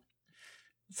 So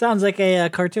sounds like a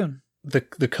cartoon. The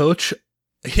coach,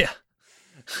 yeah.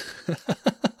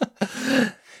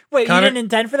 Wait, Connor, you didn't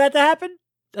intend for that to happen?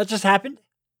 That just happened?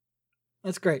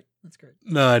 That's great.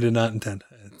 No, I did not intend.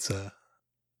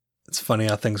 It's funny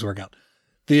how things work out.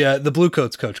 The Blue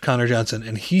Coats coach, Connor Johnson,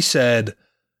 and he said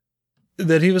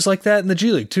that he was like that in the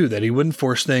G League too, that he wouldn't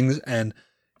force things. And,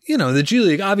 the G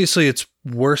League, obviously it's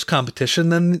worse competition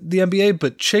than the NBA,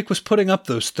 but Shake was putting up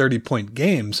those 30-point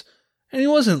games, and he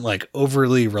wasn't like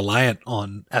overly reliant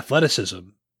on athleticism,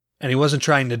 and he wasn't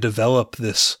trying to develop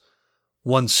this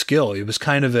one skill. He was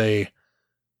kind of a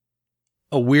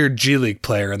weird G League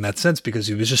player in that sense because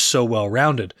he was just so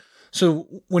well-rounded.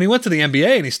 So when he went to the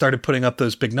NBA and he started putting up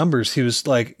those big numbers, he was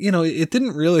like, it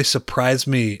didn't really surprise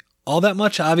me all that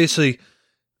much. Obviously,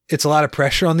 it's a lot of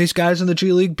pressure on these guys in the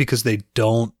G League because they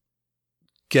don't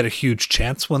get a huge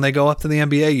chance when they go up to the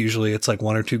NBA. Usually it's like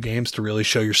 1 or 2 games to really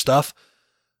show your stuff.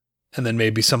 And then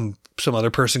maybe some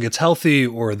other person gets healthy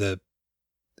or the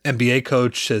NBA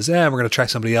coach says, we're going to try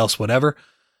somebody else, whatever.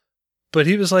 But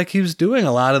he was doing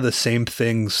a lot of the same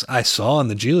things I saw in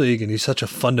the G League, and he's such a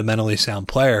fundamentally sound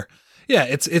player. Yeah,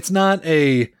 it's not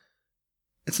an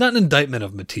indictment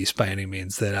of Matisse by any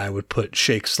means that I would put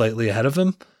Shake slightly ahead of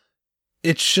him.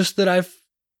 It's just that I've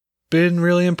been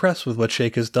really impressed with what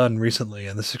Shake has done recently,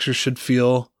 and the Sixers should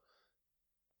feel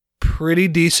pretty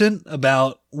decent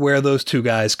about where those two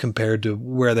guys compared to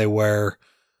where they were,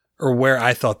 or where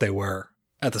I thought they were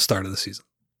at the start of the season.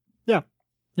 Yeah.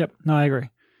 Yep. No, I agree.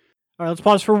 All right, let's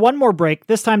pause for one more break,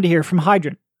 this time to hear from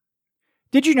Hydrant.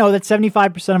 Did you know that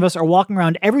 75% of us are walking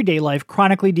around everyday life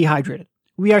chronically dehydrated?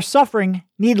 We are suffering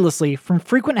needlessly from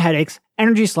frequent headaches,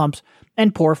 energy slumps,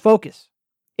 and poor focus.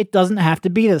 It doesn't have to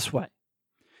be this way.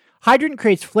 Hydrant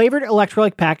creates flavored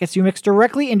electrolyte packets you mix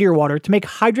directly into your water to make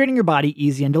hydrating your body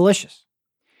easy and delicious.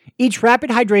 Each rapid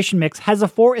hydration mix has the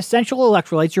 4 essential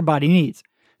electrolytes your body needs.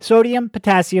 Sodium,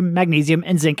 potassium, magnesium,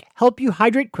 and zinc help you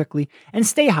hydrate quickly and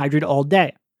stay hydrated all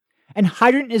day. And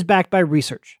Hydrant is backed by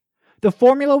research. The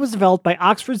formula was developed by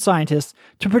Oxford scientists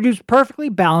to produce perfectly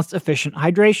balanced, efficient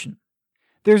hydration.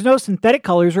 There's no synthetic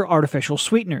colors or artificial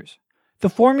sweeteners. The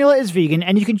formula is vegan,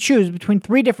 and you can choose between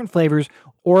 3 different flavors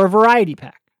or a variety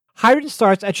pack. Hydrant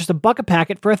starts at just $1 a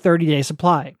packet for a 30-day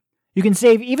supply. You can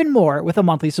save even more with a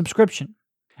monthly subscription.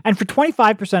 And for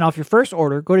 25% off your first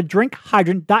order, go to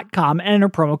drinkhydrant.com and enter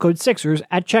promo code SIXERS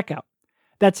at checkout.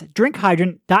 That's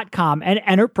drinkhydrant.com and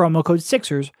enter promo code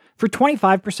SIXERS for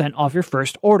 25% off your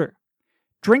first order.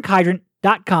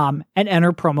 drinkhydrant.com and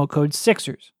enter promo code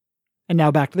SIXERS. And now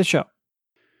back to the show.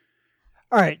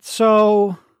 All right,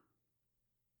 so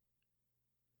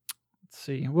let's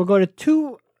see. We'll go to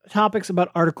 2 topics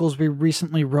about articles we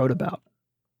recently wrote about.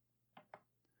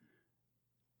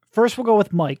 First, we'll go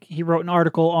with Mike. He wrote an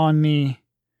article on the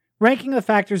ranking the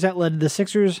factors that led to the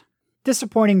Sixers'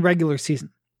 disappointing regular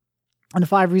season. And the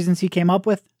 5 reasons he came up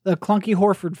with: the clunky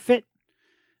Horford fit,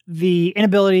 the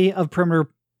inability of perimeter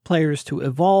players to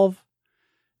evolve,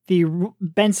 the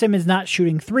Ben Simmons not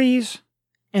shooting threes,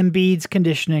 Embiid's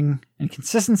conditioning and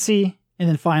consistency, and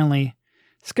then finally,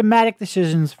 schematic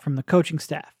decisions from the coaching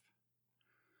staff.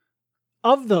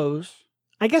 Of those,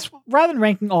 I guess rather than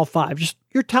ranking all 5, just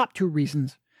your top 2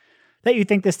 reasons that you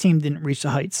think this team didn't reach the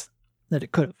heights that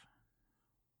it could have.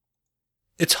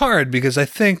 It's hard because I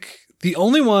think the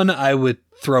only one I would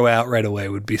throw out right away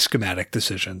would be schematic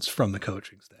decisions from the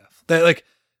coaching staff. That, like,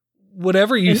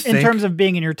 whatever you think. In terms of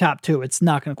being in your top 2, it's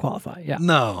not going to qualify. Yeah.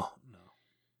 No.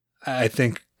 I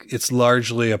think it's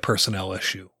largely a personnel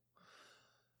issue.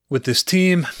 With this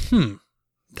team,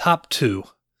 top 2.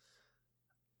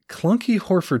 Clunky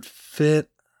Horford fit.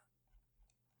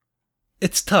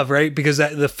 It's tough, right? Because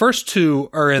the first 2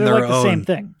 are in They're their like own. The same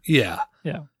thing. Yeah.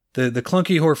 Yeah. The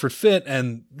clunky Horford fit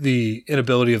and the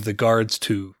inability of the guards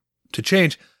to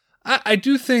change. I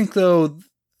do think, though,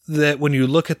 that when you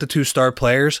look at the 2 star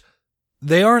players,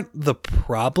 they aren't the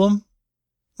problem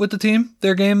with the team,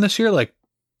 their game this year. Like,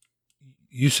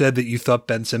 you said that you thought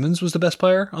Ben Simmons was the best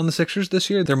player on the Sixers this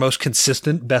year. Their most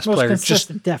consistent, best player.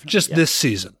 Definitely. Just this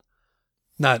season.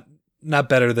 Not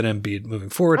better than Embiid moving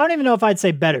forward. I don't even know if I'd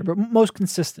say better, but most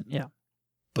consistent, yeah.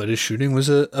 But his shooting was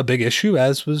a big issue,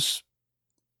 as was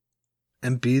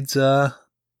Embiid's.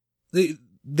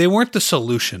 They weren't the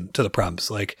solution to the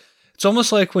problems. Like, it's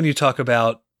almost like when you talk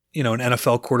about, an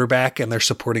NFL quarterback and their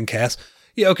supporting cast.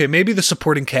 Yeah, okay, maybe the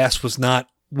supporting cast was not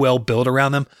well built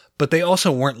around them, but they also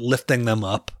weren't lifting them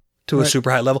up to a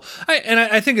super high level.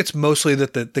 I think it's mostly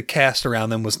that the cast around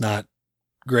them was not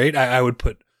great. I would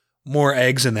put more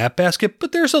eggs in that basket,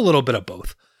 but there's a little bit of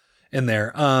both in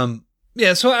there.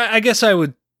 So I guess I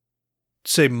would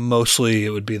say mostly it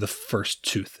would be the first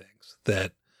 2 things.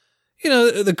 that,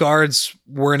 the guards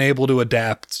weren't able to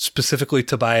adapt, specifically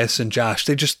Tobias and Josh.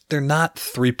 They're not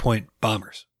 3-point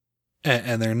bombers.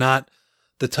 And they're not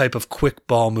the type of quick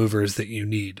ball movers that you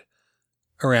need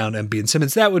around Embiid and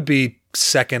Simmons. That would be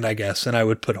second, I guess, and I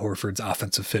would put Horford's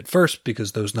offensive fit first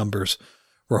because those numbers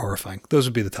were horrifying. Those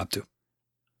would be the top two.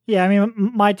 Yeah, I mean,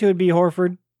 my two would be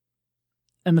Horford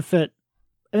and the fit.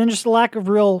 And then just the lack of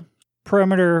real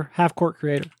perimeter half-court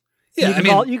creator. Yeah,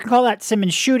 you can call that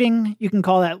Simmons shooting. You can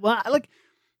call that,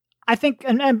 I think,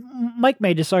 and Mike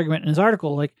made this argument in his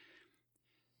article,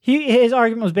 his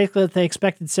argument was basically that they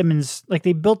expected Simmons,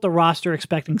 they built the roster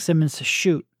expecting Simmons to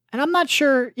shoot. And I'm not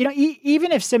sure,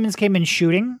 even if Simmons came in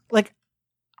shooting,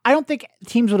 I don't think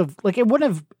teams would have, it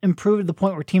wouldn't have improved to the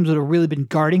point where teams would have really been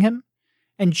guarding him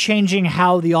and changing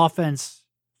how the offense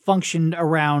functioned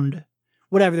around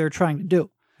whatever they were trying to do.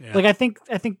 Yeah. I think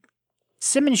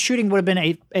Simmons shooting would have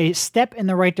been a step in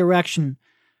the right direction,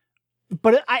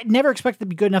 but I never expected it to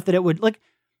be good enough that it would,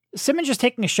 Simmons just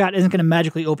taking a shot isn't going to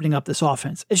magically opening up this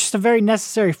offense. It's just a very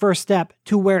necessary first step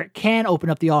to where it can open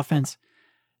up the offense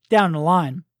down the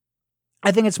line.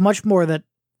 I think it's much more that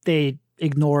they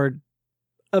ignored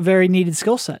a very needed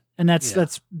skill set, and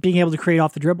that's being able to create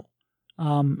off the dribble.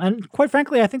 And quite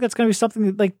frankly, I think that's going to be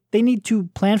something that they need to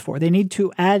plan for. They need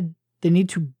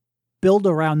to build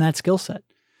around that skill set.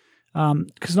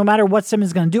 Because no matter what Simmons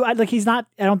is going to do, I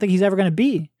don't think he's ever going to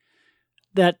be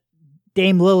that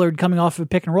Dame Lillard coming off of a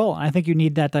pick and roll. I think you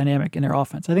need that dynamic in their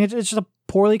offense. I think it's just a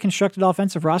poorly constructed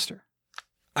offensive roster.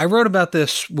 I wrote about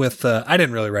this with, I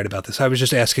didn't really write about this. I was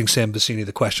just asking Sam Vecini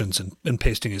the questions and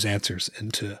pasting his answers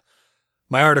into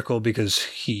my article because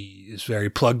he is very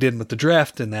plugged in with the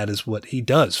draft, and that is what he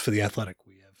does for The Athletic.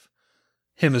 We have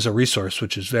him as a resource,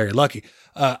 which is very lucky.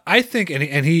 I think,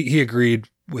 and he agreed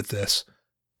with this,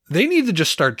 they need to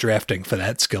just start drafting for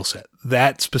that skill set,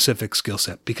 that specific skill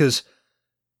set, because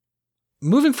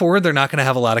moving forward, they're not going to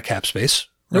have a lot of cap space,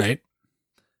 right? Nope.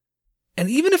 And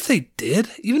even if they did,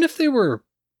 even if they were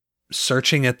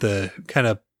searching at the kind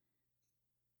of,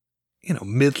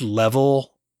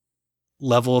 mid-level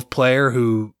level of player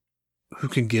who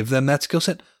can give them that skill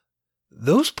set,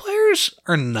 those players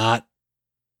are not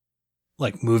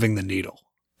moving the needle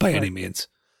by any means.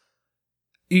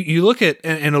 You look at,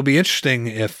 and it'll be interesting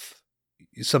if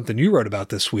something you wrote about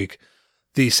this week,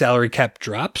 the salary cap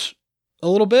drops a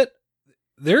little bit.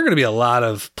 There are going to be a lot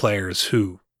of players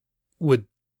who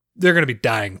they're going to be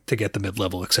dying to get the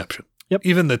mid-level exception. Yep.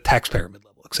 Even the taxpayer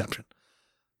mid-level exception.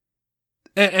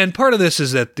 And part of this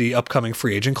is that the upcoming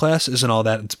free agent class isn't all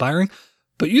that inspiring,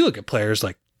 but you look at players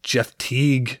like Jeff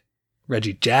Teague,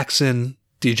 Reggie Jackson,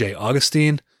 DJ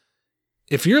Augustine.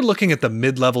 If you're looking at the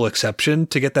mid-level exception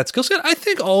to get that skill set, I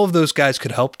think all of those guys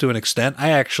could help to an extent.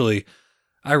 I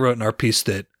wrote in our piece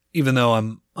that even though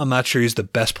I'm not sure he's the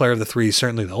best player of the three, he's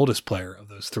certainly the oldest player of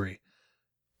those three.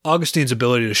 Augustine's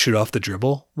ability to shoot off the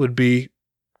dribble would be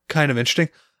kind of interesting.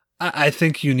 I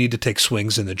think you need to take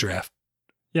swings in the draft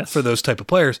for those type of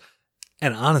players.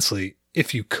 And honestly,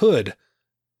 if you could,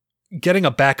 getting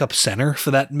a backup center for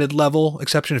that mid-level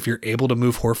exception, if you're able to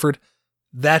move Horford,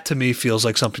 that to me feels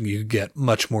like something you could get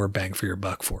much more bang for your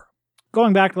buck for.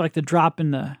 Going back to the drop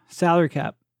in the salary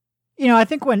cap, I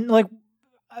think when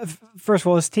first of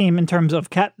all, this team in terms of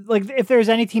cap, if there's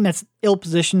any team that's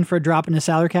ill-positioned for a drop in the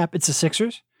salary cap, it's the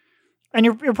Sixers. And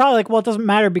you're probably well, it doesn't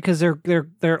matter because they're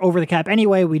over the cap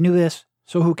anyway. We knew this,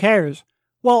 so who cares?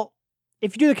 Well,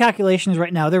 if you do the calculations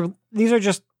right now, these are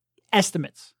just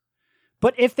estimates.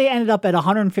 But if they ended up at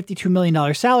 $152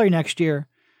 million salary next year,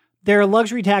 their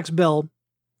luxury tax bill,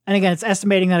 and again, it's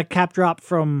estimating that a cap drop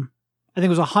from, I think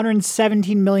it was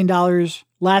 $117 million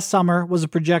last summer was a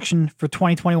projection for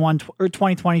 2021 or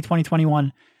 2020,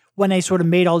 2021, when they sort of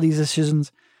made all these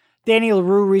decisions. Danny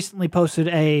LaRue recently posted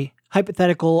a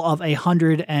hypothetical of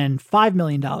 $105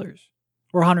 million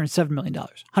or $107 million.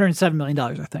 $107 million,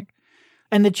 I think.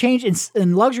 And the change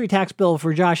in luxury tax bill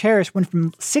for Josh Harris went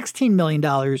from $16 million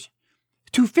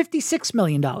to $56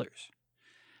 million.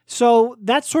 So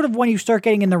that's sort of when you start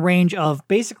getting in the range of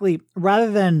basically, rather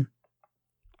than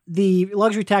the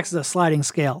luxury tax is a sliding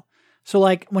scale. So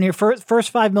when your first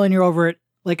 $5 million you're over it,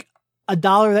 a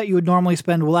dollar that you would normally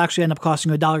spend will actually end up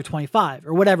costing you $1.25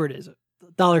 or whatever it is,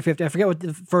 $1.50. I forget what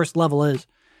the first level is.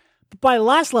 But by the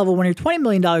last level, when you're $20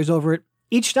 million over it,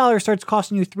 each dollar starts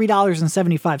costing you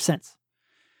 $3.75.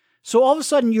 So all of a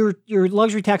sudden, your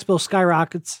luxury tax bill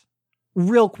skyrockets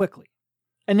real quickly.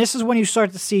 And this is when you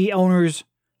start to see owners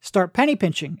start penny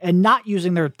pinching and not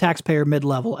using their taxpayer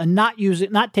mid-level and not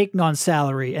taking on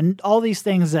salary and all these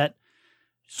things that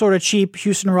sort of cheap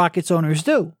Houston Rockets owners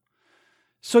do.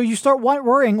 So you start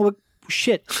worrying, well,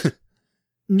 shit,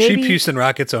 maybe cheap Houston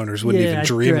Rockets owners wouldn't even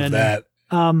dream of that.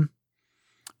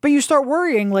 But you start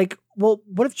worrying, like, well,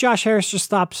 what if Josh Harris just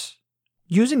stops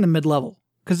using the mid-level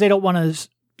because they don't want to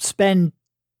spend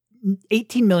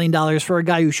 $18 million for a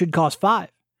guy who should cost $5 million?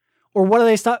 Or what do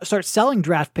they start selling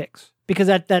draft picks? Because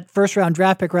that first-round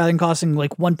draft pick, rather than costing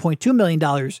like $1.2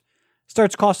 million,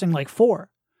 starts costing like $4 million.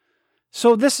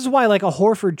 So this is why, like, a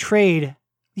Horford trade,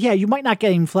 yeah, you might not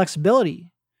get any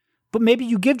flexibility, but maybe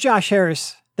you give Josh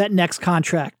Harris that next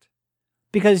contract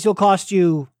because he'll cost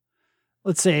you,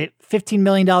 let's say, $15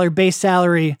 million base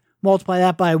salary, multiply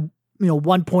that by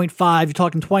 1.5, you're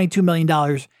talking $22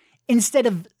 million instead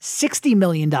of $60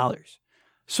 million.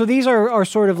 So these are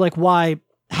sort of like why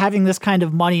having this kind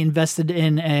of money invested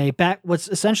in what's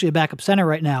essentially a backup center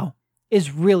right now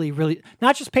is really, really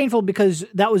not just painful because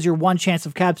that was your one chance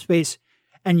of cap space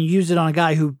and you used it on a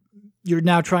guy who you're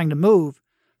now trying to move,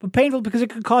 but painful because it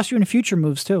could cost you in future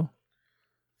moves too.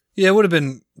 Yeah, it would have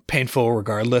been painful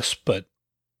regardless, but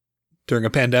during a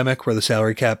pandemic where the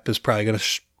salary cap is probably going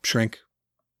to shrink,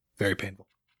 very painful.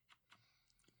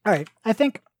 All right. I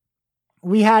think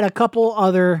we had a couple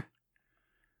other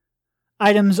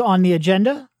items on the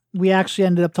agenda. We actually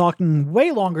ended up talking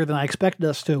way longer than I expected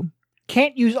us to.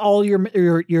 Can't use all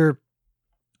your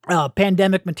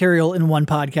pandemic material in one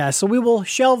podcast, so we will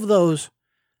shelve those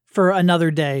for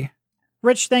another day.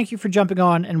 Rich, thank you for jumping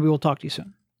on, and we will talk to you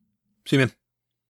soon. See you, man.